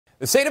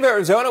The state of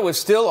Arizona was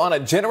still on a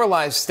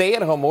generalized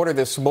stay-at-home order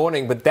this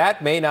morning, but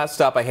that may not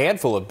stop a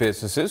handful of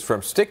businesses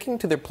from sticking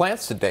to their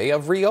plans today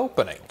of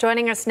reopening.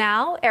 Joining us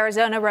now,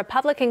 Arizona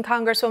Republican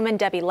Congresswoman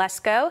Debbie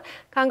Lesko.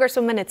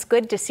 Congresswoman, it's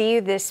good to see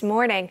you this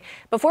morning.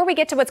 Before we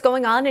get to what's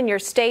going on in your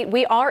state,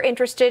 we are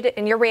interested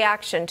in your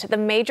reaction to the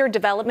major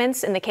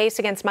developments in the case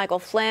against Michael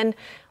Flynn.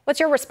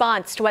 What's your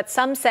response to what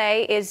some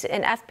say is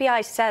an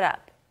FBI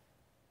setup?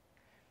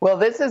 Well,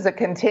 this is a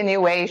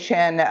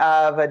continuation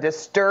of a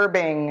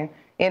disturbing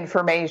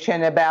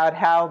information about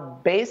how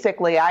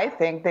basically I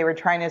think they were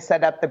trying to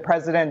set up the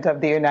president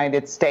of the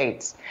United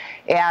States.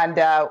 And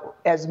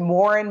as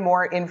more and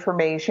more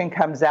information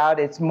comes out,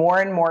 it's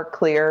more and more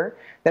clear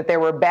that there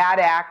were bad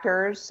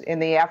actors in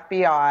the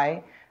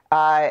FBI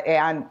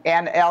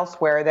and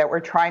elsewhere that were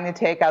trying to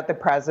take out the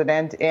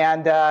president.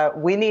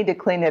 And we need to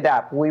clean it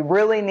up. We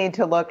really need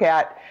to look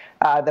at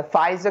the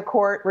FISA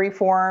court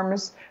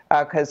reforms,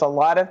 because a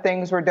lot of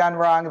things were done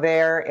wrong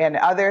there and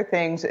other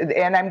things.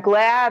 And I'm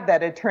glad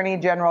that Attorney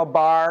General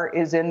Barr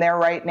is in there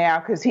right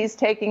now because he's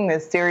taking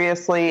this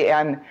seriously,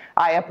 and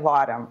I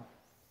applaud him.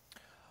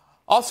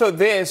 Also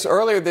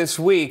earlier this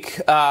week,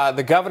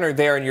 the governor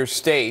there in your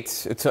state,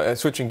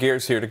 switching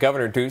gears here to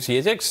Governor Ducey,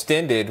 has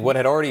extended what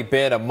had already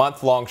been a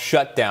month-long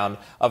shutdown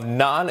of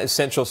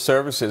non-essential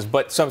services,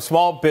 but some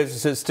small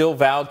businesses still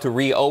vowed to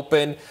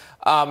reopen.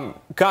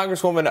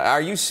 Congresswoman,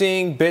 are you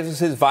seeing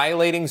businesses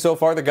violating so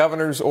far the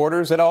governor's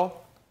orders at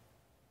all?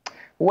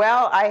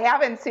 Well, I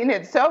haven't seen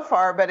it so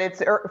far, but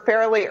it's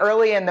fairly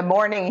early in the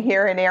morning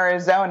here in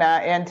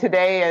Arizona, and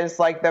today is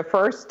like the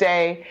first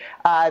day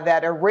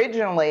that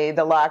originally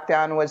the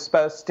lockdown was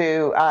supposed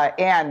to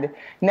end.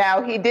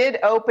 Now, he did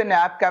open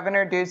up,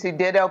 Governor Ducey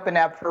did open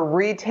up for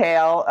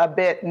retail a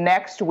bit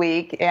next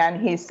week,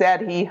 and he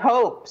said he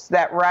hopes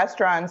that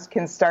restaurants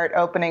can start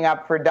opening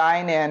up for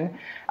dine-in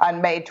on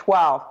May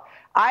 12th.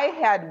 I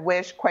had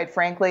wished, quite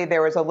frankly,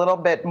 there was a little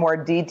bit more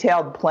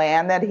detailed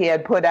plan that he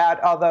had put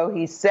out, although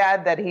he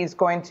said that he's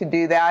going to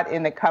do that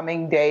in the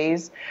coming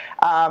days.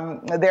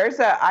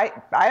 I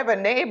have a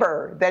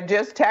neighbor that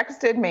just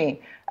texted me,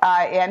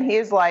 and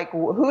he's like,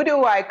 who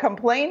do I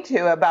complain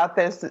to about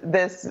this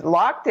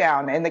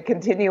lockdown and the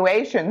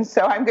continuation?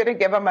 So I'm going to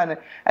give him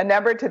a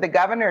number to the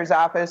governor's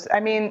office. I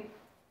mean,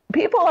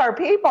 people are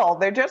people.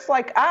 They're just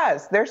like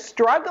us. They're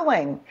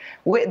struggling.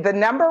 The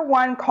number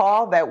one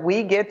call that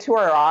we get to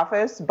our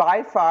office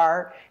by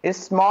far is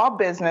small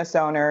business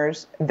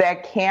owners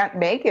that can't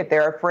make it.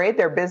 They're afraid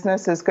their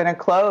business is going to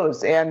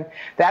close. And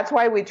that's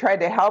why we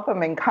tried to help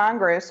them in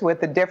Congress with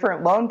the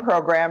different loan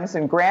programs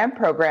and grant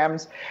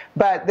programs.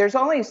 But there's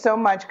only so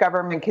much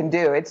government can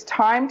do. It's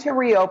time to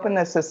reopen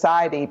the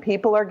society.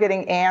 People are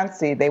getting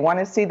antsy. They want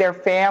to see their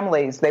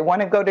families. They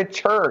want to go to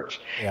church.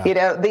 Yeah. You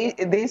know,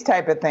 these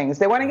type of things.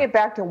 They want to get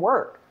back to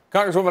work.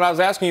 Congresswoman, I was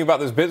asking you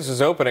about this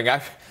business opening.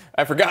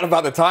 I forgot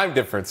about the time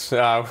difference.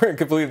 We're in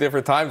completely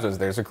different time zones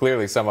there, so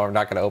clearly some are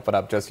not going to open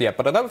up just yet.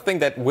 But another thing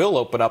that will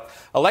open up,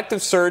 elective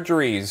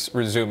surgeries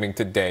resuming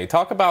today.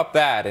 Talk about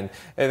that, and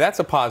that's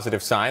a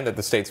positive sign that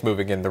the state's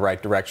moving in the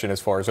right direction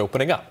as far as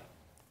opening up.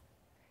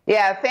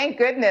 Yeah, thank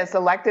goodness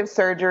elective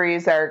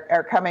surgeries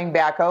are coming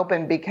back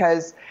open,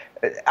 because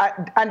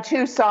on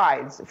two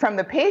sides. From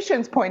the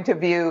patient's point of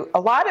view,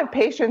 a lot of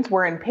patients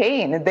were in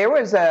pain. There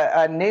was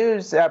a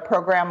news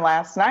program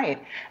last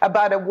night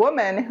about a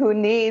woman who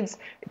needs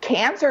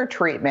cancer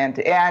treatment,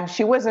 and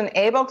she wasn't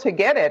able to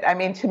get it. I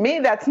mean, to me,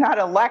 that's not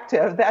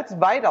elective, that's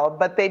vital,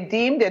 but they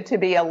deemed it to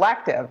be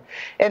elective.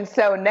 And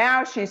so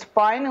now she's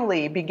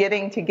finally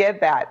beginning to get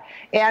that.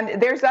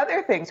 And there's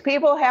other things,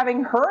 people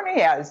having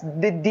hernias,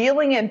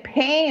 dealing in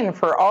pain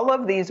for all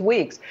of these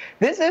weeks.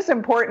 This is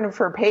important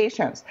for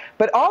patients,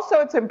 but also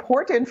it's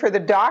important for the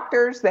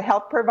doctors, the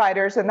health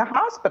providers, and the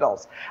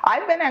hospitals.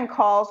 I've been on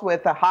calls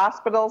with the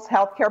hospitals,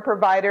 healthcare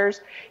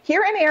providers.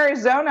 Here in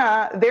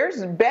Arizona,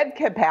 there's bed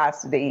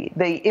capacity.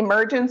 The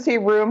emergency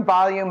room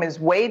volume is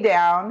way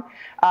down.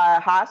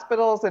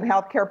 Hospitals and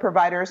healthcare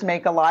providers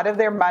make a lot of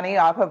their money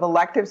off of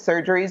elective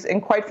surgeries,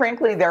 and quite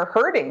frankly, they're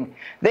hurting.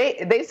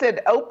 They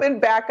said open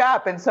back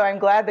up, and so I'm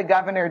glad the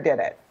governor did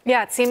it.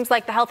 Yeah, it seems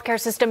like the healthcare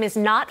system is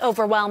not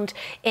overwhelmed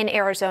in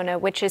Arizona,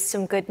 which is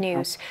some good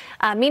news.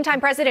 Meantime,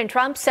 President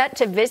Trump set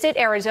to visit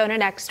Arizona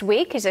next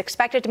week. He's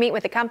expected to meet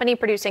with a company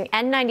producing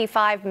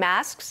N95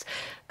 masks.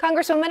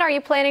 Congresswoman, are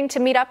you planning to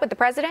meet up with the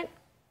president?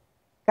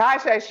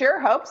 Gosh, I sure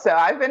hope so.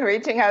 I've been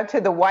reaching out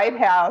to the White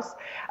House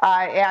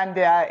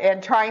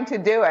and trying to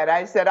do it.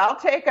 I said, I'll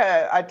take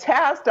a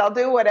test. I'll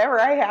do whatever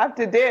I have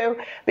to do,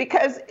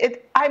 because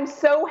I'm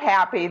so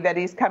happy that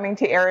he's coming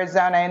to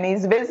Arizona and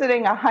he's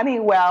visiting a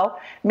Honeywell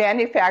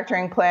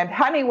manufacturing plant.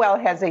 Honeywell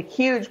has a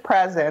huge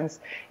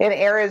presence in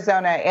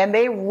Arizona, and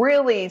they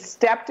really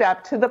stepped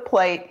up to the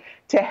plate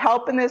to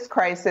help in this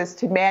crisis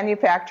to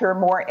manufacture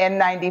more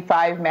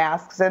N95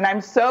 masks. And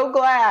I'm so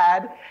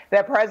glad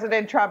that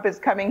President Trump is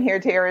coming here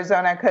to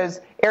Arizona,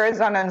 because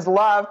Arizonans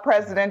love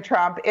President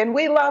Trump and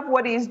we love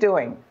what he's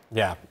doing.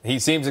 Yeah, he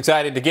seems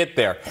excited to get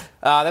there.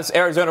 That's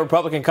Arizona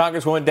Republican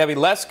Congresswoman Debbie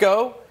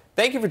Lesko.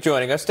 Thank you for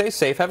joining us. Stay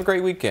safe. Have a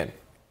great weekend.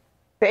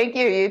 Thank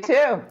you. You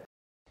too.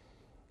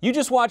 You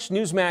just watched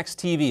Newsmax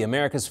TV,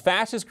 America's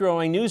fastest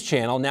growing news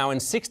channel, now in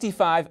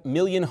 65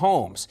 million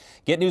homes.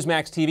 Get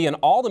Newsmax TV on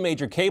all the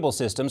major cable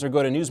systems or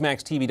go to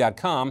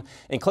newsmaxtv.com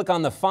and click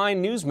on the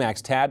Find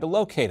Newsmax tab to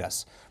locate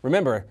us.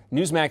 Remember,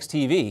 Newsmax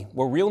TV,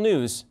 we're real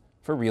news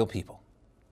for real people.